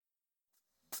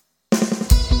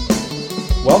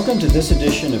Welcome to this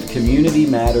edition of Community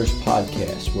Matters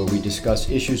Podcast, where we discuss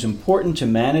issues important to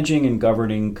managing and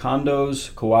governing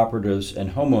condos, cooperatives,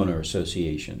 and homeowner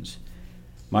associations.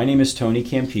 My name is Tony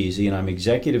Campisi, and I'm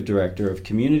Executive Director of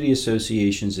Community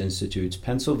Associations Institute's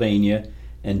Pennsylvania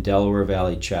and Delaware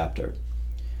Valley chapter.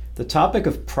 The topic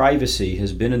of privacy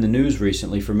has been in the news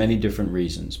recently for many different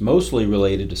reasons, mostly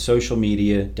related to social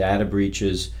media, data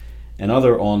breaches, and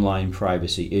other online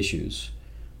privacy issues.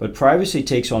 But privacy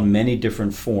takes on many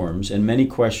different forms, and many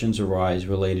questions arise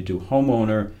related to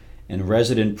homeowner and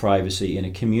resident privacy in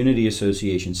a community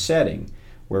association setting,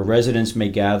 where residents may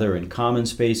gather in common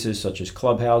spaces such as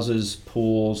clubhouses,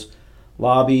 pools,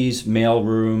 lobbies, mail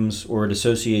rooms, or at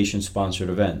association-sponsored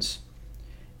events.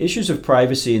 Issues of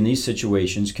privacy in these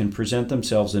situations can present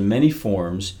themselves in many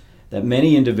forms that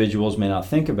many individuals may not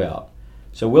think about.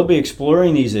 So we'll be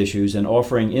exploring these issues and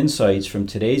offering insights from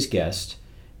today's guest,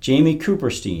 Jamie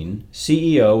Cooperstein,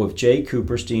 CEO of J.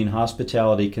 Cooperstein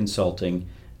Hospitality Consulting,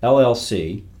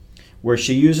 LLC, where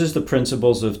she uses the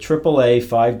principles of AAA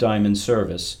Five Diamond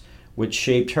Service, which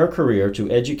shaped her career to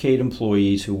educate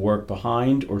employees who work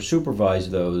behind or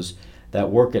supervise those that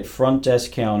work at front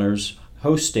desk counters,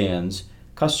 host stands,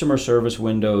 customer service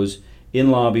windows,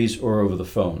 in lobbies, or over the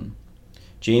phone.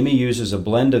 Jamie uses a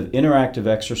blend of interactive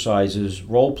exercises,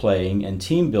 role-playing, and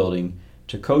team building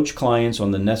to coach clients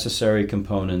on the necessary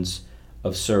components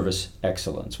of service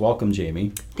excellence. Welcome,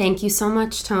 Jamie. Thank you so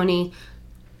much, Tony.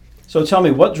 So tell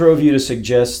me, what drove you to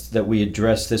suggest that we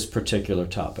address this particular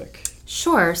topic?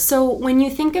 Sure. So when you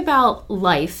think about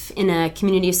life in a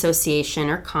community association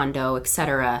or condo,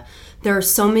 etc., there are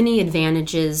so many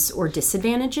advantages or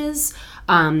disadvantages.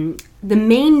 The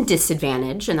main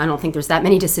disadvantage, and I don't think there's that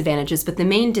many disadvantages, but the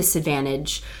main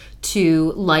disadvantage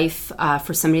to life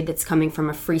for somebody that's coming from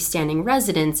a freestanding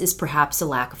residence is perhaps a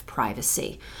lack of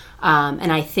privacy.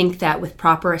 And I think that with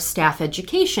proper staff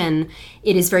education,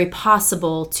 it is very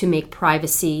possible to make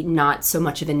privacy not so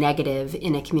much of a negative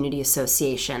in a community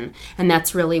association. And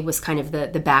that's really was kind of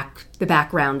the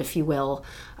background, if you will,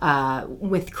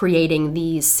 with creating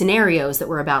these scenarios that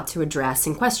we're about to address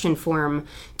in question form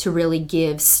to really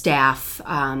give staff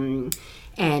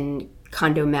and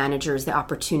condo managers the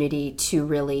opportunity to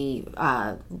really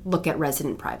look at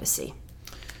resident privacy.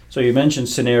 So you mentioned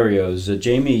scenarios.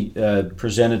 Jamie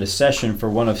presented a session for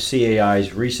one of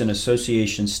CAI's recent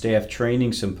association staff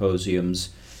training symposiums,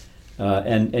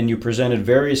 and you presented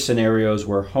various scenarios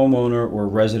where homeowner or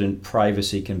resident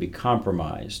privacy can be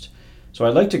compromised. So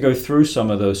I'd like to go through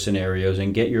some of those scenarios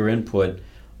and get your input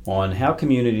on how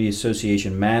community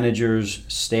association managers,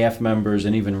 staff members,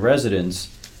 and even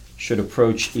residents should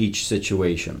approach each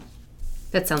situation.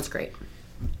 That sounds great.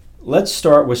 Let's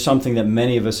start with something that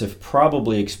many of us have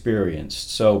probably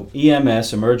experienced. So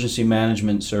EMS, Emergency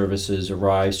Management Services,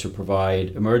 arrives to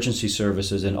provide emergency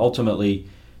services and ultimately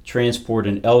transport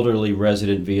an elderly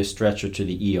resident via stretcher to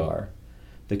the ER.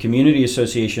 The community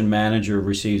association manager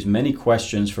receives many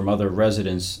questions from other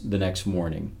residents the next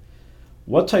morning.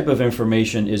 What type of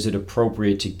information is it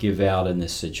appropriate to give out in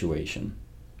this situation?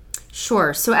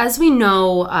 Sure. So as we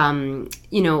know,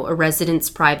 a resident's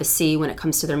privacy when it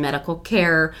comes to their medical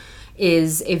care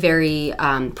is a very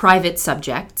private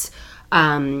subject,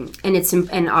 and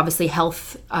obviously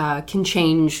health can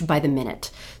change by the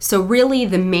minute. So really,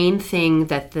 the main thing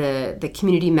that the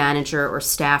community manager or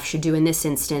staff should do in this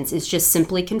instance is just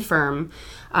simply confirm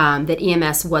that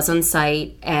EMS was on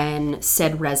site and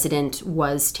said resident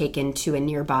was taken to a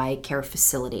nearby care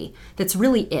facility. That's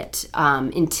really it,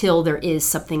 until there is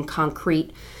something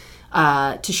concrete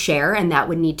to share, and that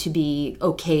would need to be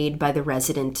okayed by the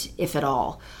resident, if at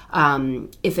all.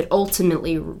 If it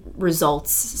ultimately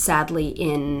results, sadly,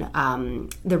 in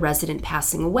the resident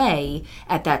passing away,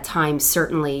 at that time,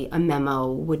 certainly a memo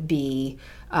would be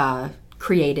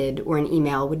created or an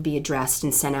email would be addressed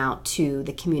and sent out to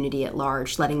the community at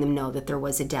large, letting them know that there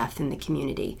was a death in the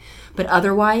community. But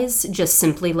otherwise, just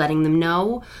simply letting them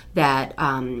know that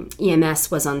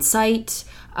EMS was on site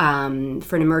for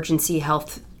an emergency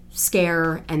health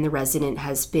scare and the resident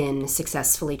has been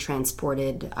successfully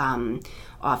transported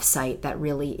off-site. That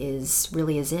really is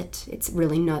it. It's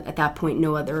really not, at that point,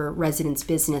 no other resident's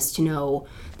business to know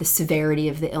the severity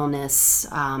of the illness,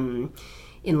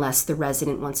 unless the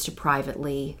resident wants to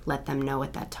privately let them know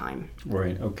at that time.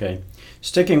 Right, okay.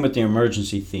 Sticking with the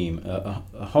emergency theme, a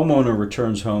homeowner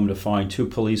returns home to find two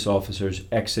police officers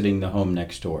exiting the home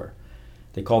next door.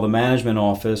 They call the management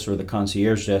office or the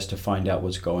concierge desk to find out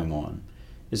what's going on.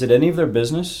 Is it any of their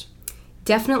business?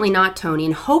 Definitely not, Tony,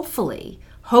 and hopefully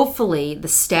the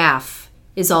staff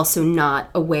is also not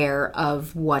aware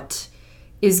of what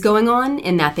is going on,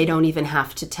 in that they don't even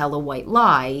have to tell a white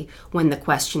lie when the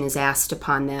question is asked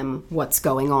upon them, what's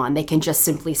going on. They can just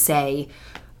simply say,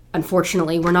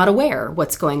 unfortunately, we're not aware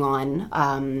what's going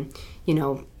on.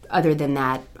 Other than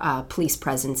that, police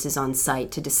presence is on site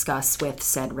to discuss with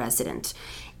said resident.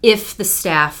 If the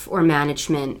staff or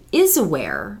management is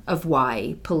aware of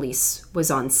why police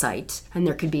was on site, and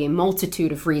there could be a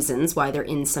multitude of reasons why they're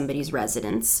in somebody's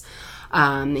residence,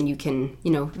 and you can,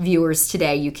 viewers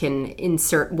today, you can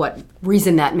insert what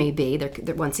reason that may be.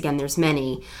 Once again, there's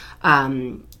many.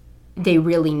 They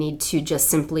really need to just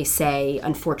simply say,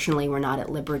 unfortunately, we're not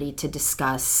at liberty to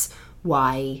discuss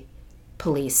why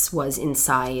police was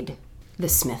inside the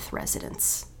Smith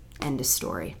residence. End of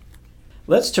story.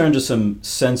 Let's turn to some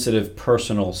sensitive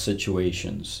personal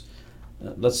situations.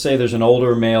 Let's say there's an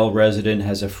older male resident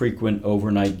has a frequent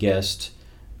overnight guest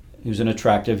who's an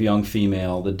attractive young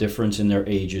female. The difference in their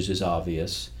ages is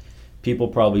obvious. People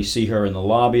probably see her in the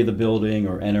lobby of the building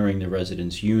or entering the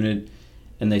resident's unit,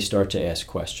 and they start to ask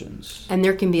questions. And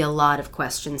there can be a lot of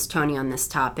questions, Tony, on this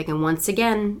topic. And once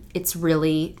again, it's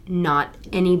really not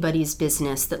anybody's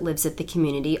business that lives at the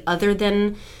community other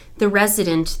than the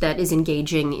resident that is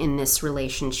engaging in this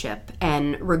relationship.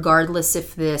 And regardless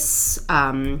if this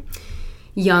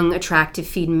young, attractive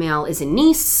female is a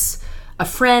niece, a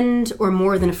friend, or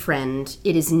more than a friend,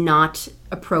 it is not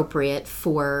appropriate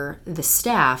for the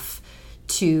staff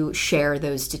to share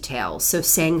those details. So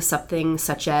saying something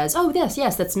such as, oh,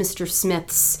 yes, that's Mr.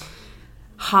 Smith's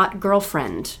hot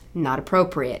girlfriend, not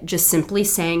appropriate. Just simply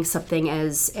saying something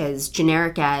as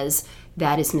generic as,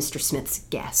 that is Mr. Smith's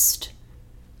guest,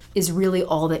 is really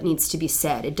all that needs to be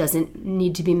said. It doesn't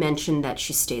need to be mentioned that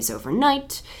she stays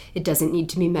overnight. It doesn't need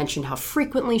to be mentioned how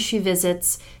frequently she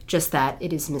visits, just that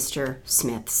it is Mr.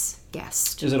 Smith's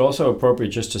guest. Is it also appropriate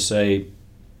just to say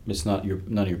it's none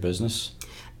of your business?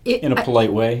 In a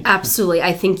polite way? Absolutely.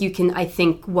 I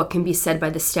think what can be said by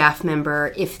the staff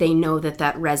member, if they know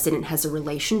that resident has a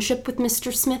relationship with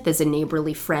Mr. Smith as a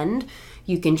neighborly friend,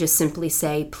 you can just simply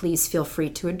say, please feel free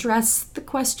to address the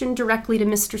question directly to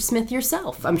Mr. Smith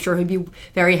yourself. I'm sure he'd be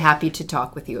very happy to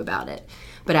talk with you about it.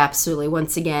 But absolutely,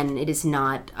 once again, it is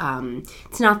not,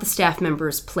 it's not the staff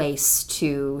member's place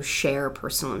to share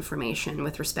personal information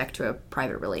with respect to a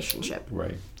private relationship.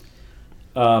 Right.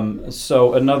 Here's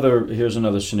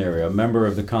another scenario. A member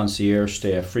of the concierge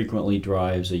staff frequently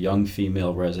drives a young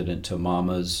female resident to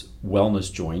Mama's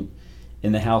wellness joint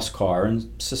in the house car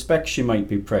and suspects she might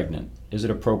be pregnant. Is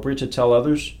it appropriate to tell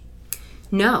others?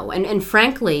 No, and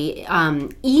frankly,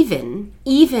 even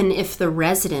if the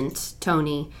resident,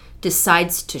 Tony,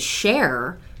 decides to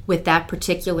share with that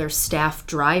particular staff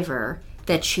driver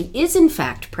that she is in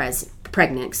fact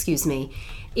pregnant,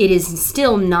 it is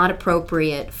still not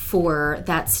appropriate for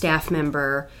that staff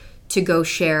member to go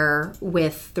share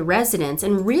with the residents,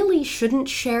 and really shouldn't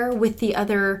share with the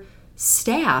other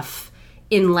staff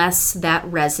unless that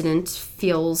resident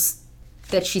feels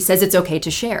that she says it's okay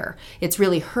to share. It's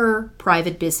really her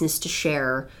private business to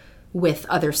share with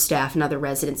other staff and other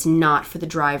residents, not for the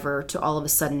driver to all of a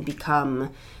sudden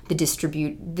become the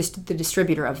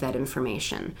distributor of that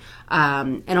information.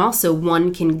 And also,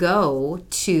 one can go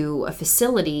to a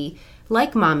facility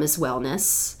like Mama's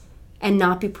Wellness and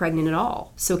not be pregnant at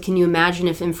all. So can you imagine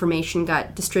if information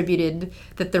got distributed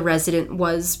that the resident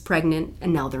was pregnant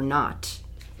and now they're not?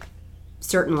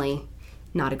 Certainly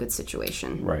not a good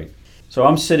situation. Right. So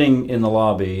I'm sitting in the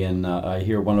lobby and I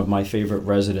hear one of my favorite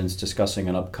residents discussing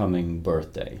an upcoming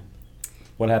birthday.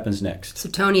 What happens next? So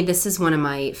Tony, this is one of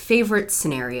my favorite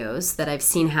scenarios that I've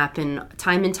seen happen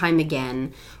time and time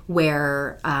again,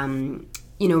 where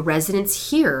residents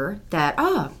hear that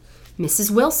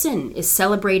Mrs. Wilson is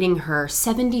celebrating her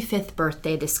 75th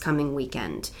birthday this coming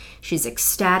weekend. She's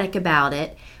ecstatic about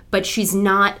it, but she's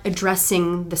not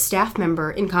addressing the staff member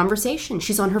in conversation.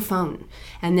 She's on her phone,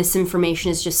 and this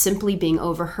information is just simply being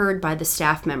overheard by the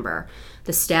staff member.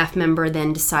 The staff member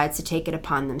then decides to take it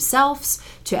upon themselves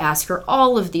to ask her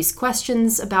all of these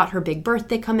questions about her big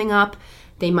birthday coming up.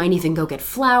 They might even go get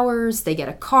flowers, they get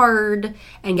a card,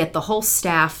 and get the whole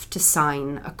staff to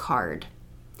sign a card.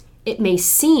 It may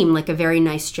seem like a very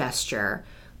nice gesture,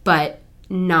 but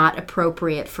not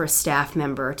appropriate for a staff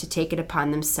member to take it upon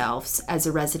themselves as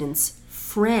a resident's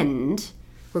friend.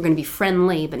 We're going to be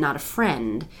friendly, but not a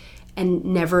friend. And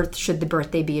never should the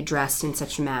birthday be addressed in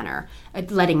such a manner.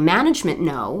 Letting management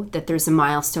know that there's a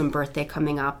milestone birthday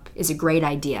coming up is a great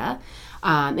idea.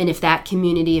 And if that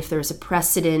community, if there's a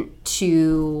precedent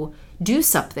to do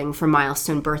something for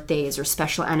milestone birthdays or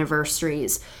special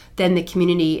anniversaries, then the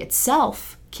community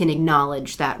itself can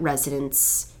acknowledge that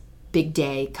resident's big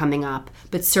day coming up,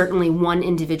 but certainly one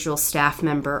individual staff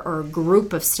member or a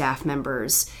group of staff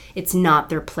members, it's not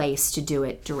their place to do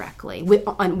it directly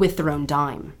with their own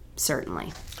dime,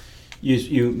 certainly.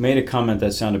 You made a comment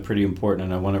that sounded pretty important,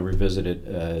 and I want to revisit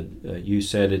it. You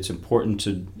said it's important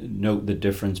to note the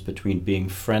difference between being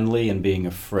friendly and being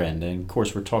a friend. And, of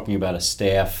course, we're talking about a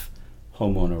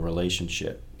staff-homeowner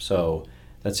relationship. So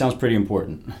that sounds pretty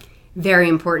important. Very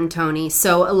important, Tony.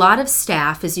 So a lot of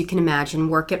staff, as you can imagine,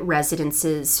 work at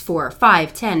residences for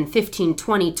 5, 10, 15,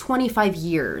 20, 25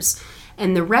 years.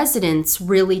 And the residents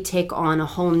really take on a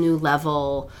whole new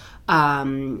level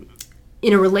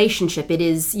in a relationship. It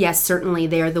is, yes, certainly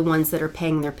they're the ones that are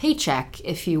paying their paycheck,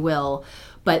 if you will,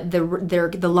 but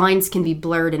the lines can be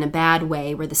blurred in a bad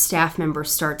way where the staff member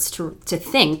starts to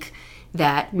think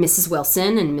that Mrs.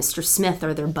 Wilson and Mr. Smith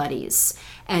are their buddies.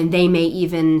 And they may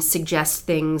even suggest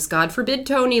things, God forbid,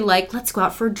 Tony, like, let's go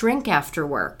out for a drink after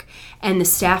work. And the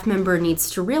staff member needs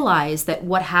to realize that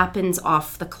what happens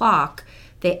off the clock,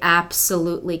 they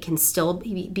absolutely can still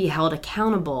be held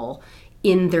accountable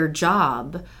in their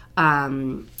job.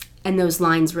 And those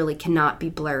lines really cannot be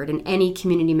blurred. And any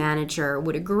community manager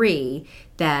would agree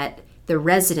that the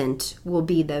resident will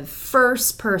be the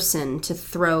first person to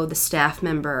throw the staff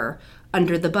member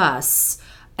under the bus.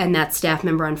 And that staff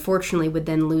member, unfortunately, would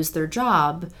then lose their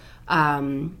job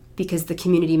because the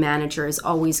community manager is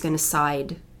always going to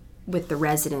side with the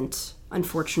resident,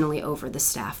 unfortunately, over the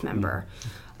staff member.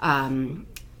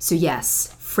 So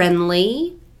yes,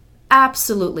 friendly,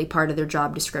 absolutely part of their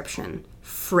job description.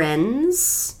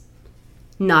 Friends,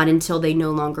 not until they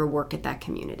no longer work at that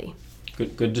community.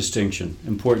 Good distinction,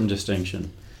 important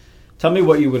distinction. Tell me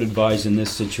what you would advise in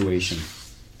this situation.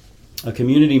 A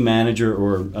community manager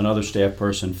or another staff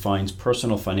person finds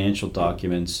personal financial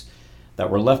documents that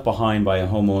were left behind by a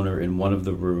homeowner in one of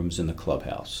the rooms in the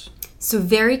clubhouse. So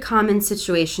very common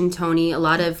situation, Tony. A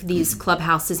lot of these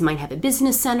clubhouses might have a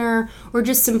business center or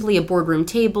just simply a boardroom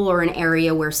table or an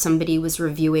area where somebody was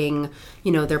reviewing,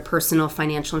 their personal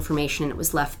financial information and it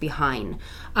was left behind.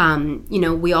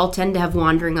 We all tend to have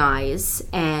wandering eyes,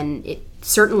 and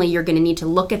certainly you're going to need to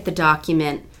look at the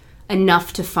document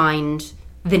enough to find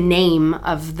the name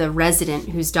of the resident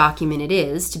whose document it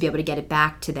is to be able to get it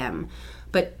back to them.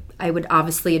 But I would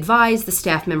obviously advise the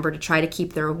staff member to try to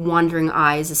keep their wandering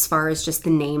eyes as far as just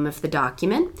the name of the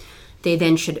document. They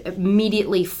then should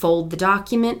immediately fold the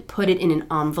document, put it in an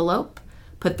envelope,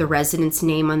 put the resident's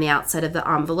name on the outside of the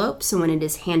envelope, so when it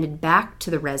is handed back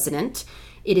to the resident,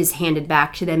 it is handed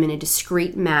back to them in a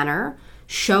discreet manner,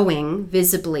 showing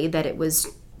visibly that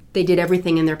they did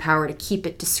everything in their power to keep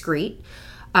it discreet.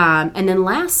 And then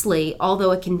lastly,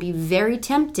 although it can be very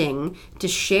tempting to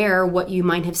share what you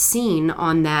might have seen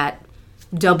on that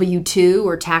W-2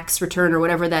 or tax return or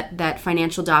whatever that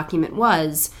financial document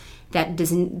was,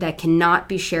 that cannot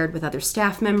be shared with other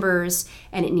staff members,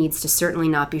 and it needs to certainly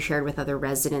not be shared with other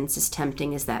residents, as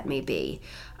tempting as that may be.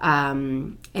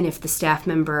 And if the staff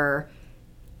member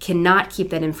cannot keep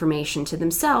that information to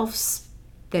themselves,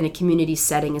 then a community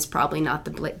setting is probably not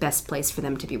the best place for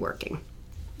them to be working.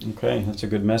 Okay, that's a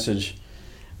good message.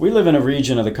 We live in a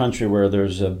region of the country where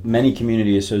there's many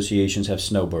community associations have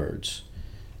snowbirds.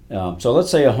 So let's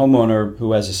say a homeowner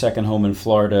who has a second home in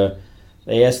Florida,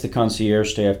 they ask the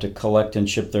concierge staff to collect and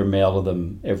ship their mail to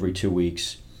them every 2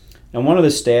 weeks. And one of the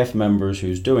staff members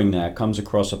who's doing that comes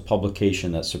across a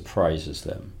publication that surprises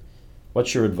them.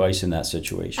 What's your advice in that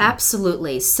situation?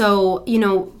 Absolutely. So,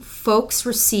 folks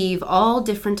receive all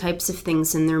different types of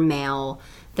things in their mail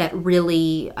that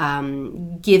really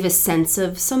give a sense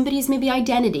of somebody's maybe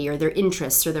identity or their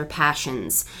interests or their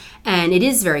passions. And it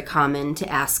is very common to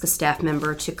ask a staff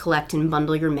member to collect and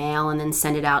bundle your mail and then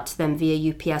send it out to them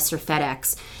via UPS or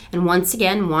FedEx. And once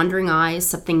again, wandering eyes,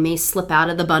 something may slip out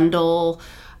of the bundle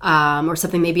or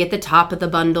something may be at the top of the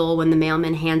bundle when the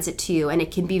mailman hands it to you. And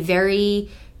it can be very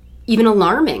even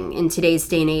alarming in today's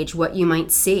day and age what you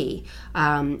might see.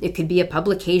 It could be a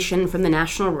publication from the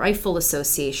National Rifle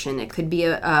Association. It could be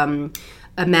a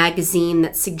magazine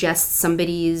that suggests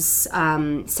somebody's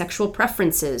sexual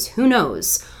preferences. Who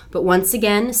knows? But once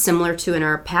again, similar to in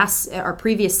our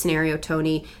previous scenario,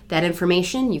 Tony, that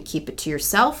information, you keep it to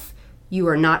yourself. You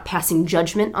are not passing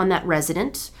judgment on that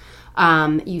resident.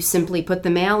 You simply put the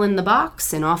mail in the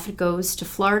box and off it goes to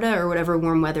Florida or whatever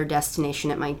warm weather destination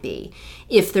it might be.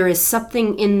 If there is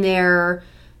something in there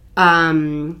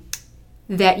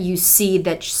that you see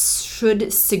that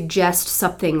should suggest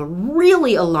something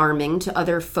really alarming to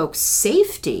other folks'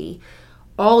 safety,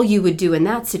 all you would do in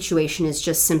that situation is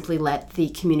just simply let the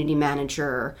community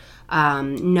manager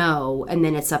know, and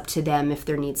then it's up to them if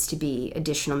there needs to be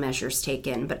additional measures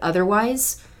taken. But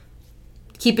otherwise,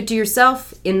 keep it to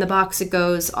yourself. In the box it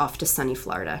goes, off to sunny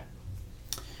Florida.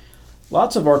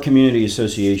 Lots of our community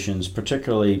associations,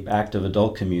 particularly active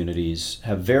adult communities,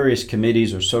 have various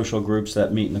committees or social groups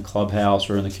that meet in the clubhouse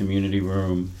or in the community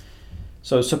room.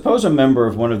 So suppose a member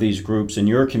of one of these groups in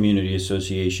your community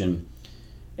association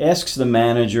asks the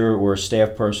manager or a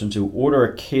staff person to order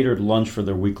a catered lunch for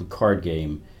their weekly card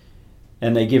game,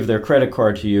 and they give their credit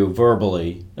card to you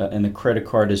verbally, and the credit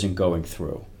card isn't going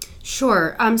through.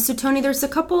 Sure. So Tony, there's a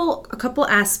couple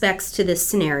aspects to this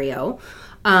scenario.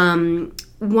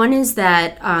 One is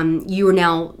that you are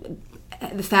now,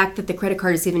 the fact that the credit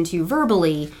card is given to you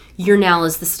verbally, you're now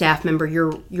as the staff member,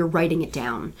 you're writing it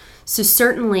down. So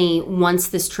certainly once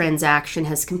this transaction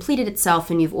has completed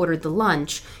itself and you've ordered the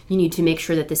lunch, you need to make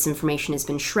sure that this information has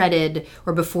been shredded,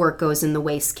 or before it goes in the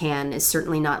waste can is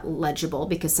certainly not legible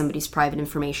because somebody's private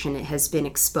information has been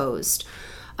exposed.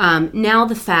 Now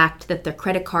the fact that the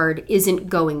credit card isn't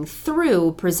going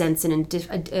through presents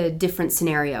a different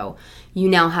scenario. You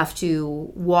now have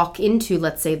to walk into,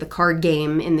 let's say, the card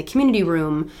game in the community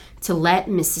room to let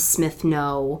Mrs. Smith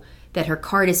know that her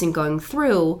card isn't going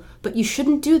through, but you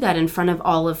shouldn't do that in front of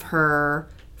all of her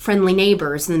friendly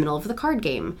neighbors in the middle of the card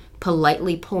game.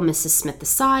 Politely pull Mrs. Smith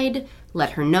aside,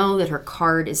 let her know that her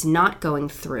card is not going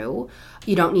through.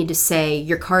 You don't need to say,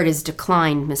 your card is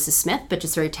declined, Mrs. Smith, but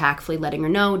just very tactfully letting her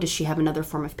know, does she have another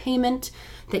form of payment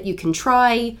that you can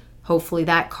try? Hopefully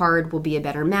that card will be a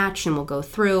better match and will go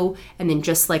through. And then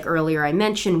just like earlier I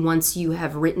mentioned, once you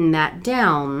have written that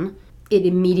down, it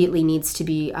immediately needs to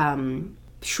be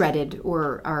shredded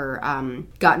or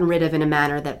gotten rid of in a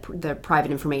manner that the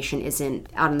private information isn't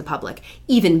out in the public.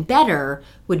 Even better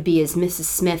would be as Mrs.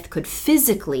 Smith could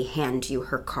physically hand you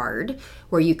her card,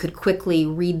 where you could quickly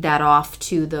read that off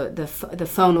to the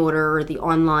phone order or the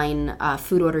online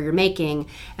food order you're making,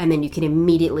 and then you can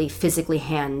immediately physically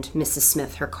hand Mrs.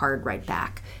 Smith her card right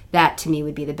back. That to me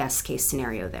would be the best case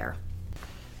scenario there.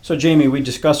 So Jamie, we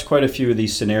discussed quite a few of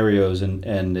these scenarios,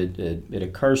 and it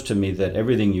occurs to me that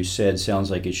everything you said sounds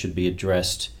like it should be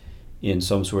addressed in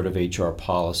some sort of HR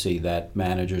policy that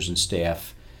managers and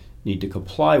staff need to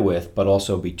comply with, but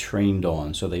also be trained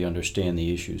on so they understand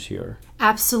the issues here.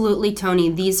 Absolutely,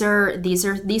 Tony. These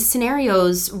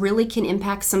scenarios really can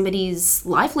impact somebody's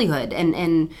livelihood,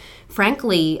 and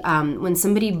frankly, when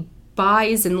somebody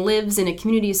buys and lives in a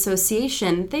community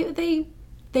association,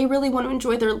 they really want to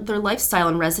enjoy their lifestyle,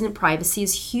 and resident privacy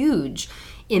is huge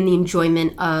in the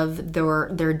enjoyment of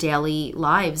their daily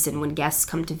lives and when guests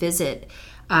come to visit.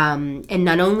 And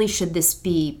not only should this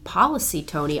be policy,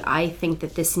 Tony, I think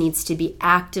that this needs to be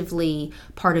actively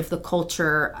part of the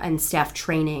culture and staff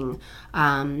training.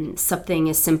 Something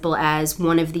as simple as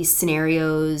one of these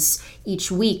scenarios each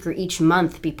week or each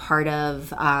month be part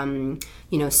of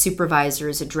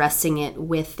supervisors addressing it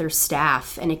with their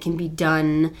staff, and it can be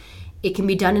done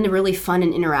in a really fun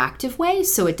and interactive way,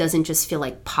 so it doesn't just feel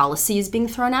like policy is being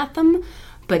thrown at them,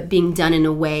 but being done in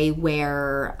a way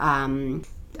where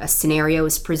a scenario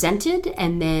is presented,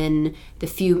 and then the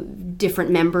few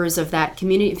different staff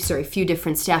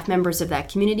members of that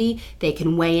community, they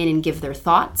can weigh in and give their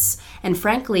thoughts. And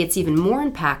frankly, it's even more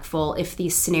impactful if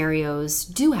these scenarios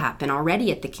do happen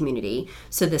already at the community,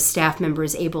 so the staff member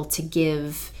is able to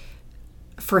give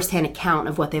firsthand account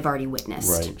of what they've already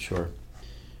witnessed. Right, sure.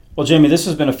 Well, Jamie, this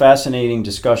has been a fascinating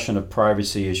discussion of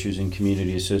privacy issues in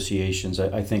community associations.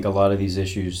 I think a lot of these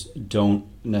issues don't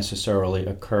necessarily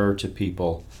occur to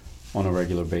people on a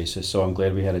regular basis, so I'm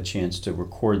glad we had a chance to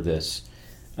record this.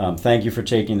 Thank you for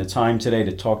taking the time today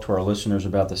to talk to our listeners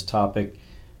about this topic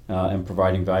and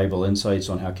providing valuable insights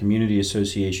on how community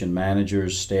association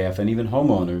managers, staff, and even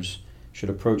homeowners should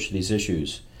approach these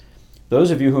issues. Those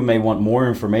of you who may want more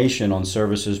information on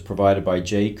services provided by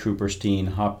J.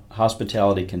 Cooperstein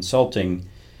Hospitality Consulting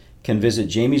can visit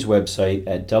Jamie's website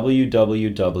at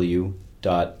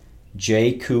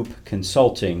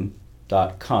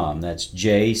www.jcoopconsulting.com. That's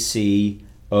JCOOP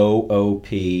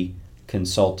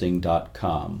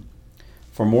consulting.com.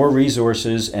 For more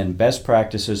resources and best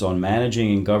practices on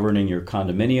managing and governing your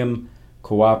condominium,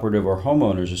 cooperative, or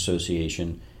homeowners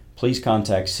association, please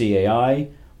contact CAI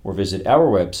or visit our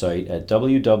website at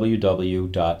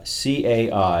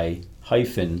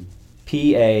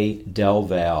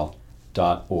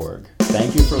www.cai-padelval.org.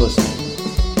 Thank you for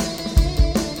listening.